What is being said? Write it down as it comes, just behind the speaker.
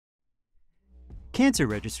Cancer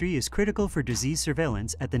registry is critical for disease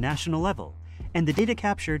surveillance at the national level, and the data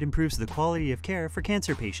captured improves the quality of care for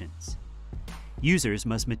cancer patients. Users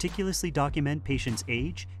must meticulously document patients'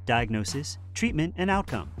 age, diagnosis, treatment, and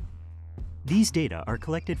outcome. These data are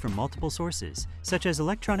collected from multiple sources, such as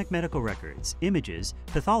electronic medical records, images,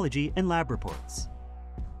 pathology, and lab reports.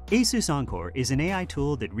 ASUS Oncor is an AI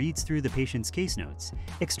tool that reads through the patient's case notes,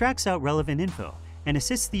 extracts out relevant info, and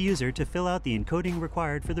assists the user to fill out the encoding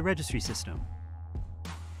required for the registry system.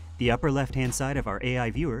 The upper left-hand side of our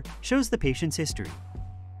AI viewer shows the patient's history.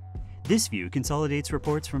 This view consolidates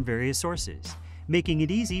reports from various sources, making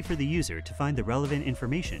it easy for the user to find the relevant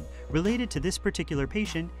information related to this particular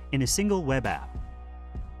patient in a single web app.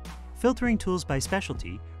 Filtering tools by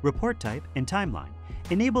specialty, report type, and timeline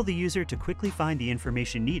enable the user to quickly find the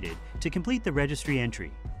information needed to complete the registry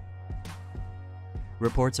entry.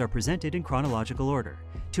 Reports are presented in chronological order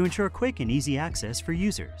to ensure quick and easy access for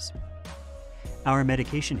users. Our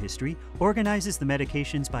medication history organizes the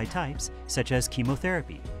medications by types such as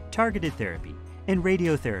chemotherapy, targeted therapy, and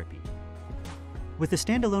radiotherapy. With a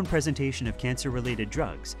standalone presentation of cancer-related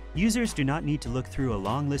drugs, users do not need to look through a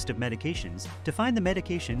long list of medications to find the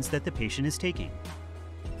medications that the patient is taking.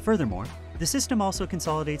 Furthermore, the system also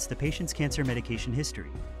consolidates the patient's cancer medication history.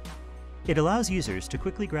 It allows users to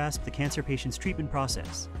quickly grasp the cancer patient's treatment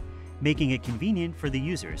process, making it convenient for the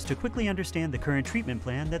users to quickly understand the current treatment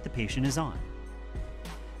plan that the patient is on.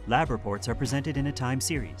 Lab reports are presented in a time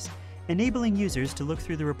series, enabling users to look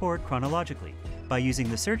through the report chronologically by using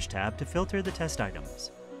the Search tab to filter the test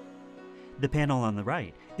items. The panel on the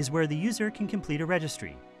right is where the user can complete a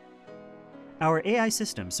registry. Our AI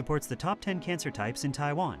system supports the top 10 cancer types in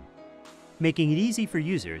Taiwan, making it easy for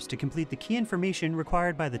users to complete the key information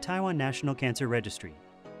required by the Taiwan National Cancer Registry.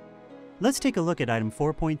 Let's take a look at item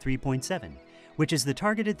 4.3.7, which is the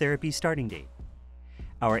targeted therapy starting date.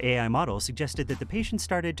 Our AI model suggested that the patient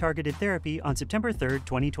started targeted therapy on September 3,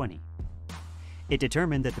 2020. It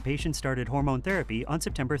determined that the patient started hormone therapy on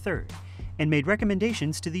September 3rd and made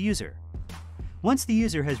recommendations to the user. Once the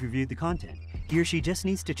user has reviewed the content, he or she just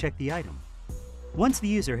needs to check the item. Once the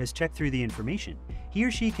user has checked through the information, he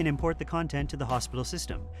or she can import the content to the hospital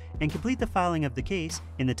system and complete the filing of the case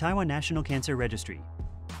in the Taiwan National Cancer Registry.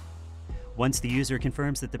 Once the user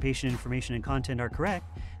confirms that the patient information and content are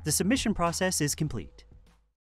correct, the submission process is complete.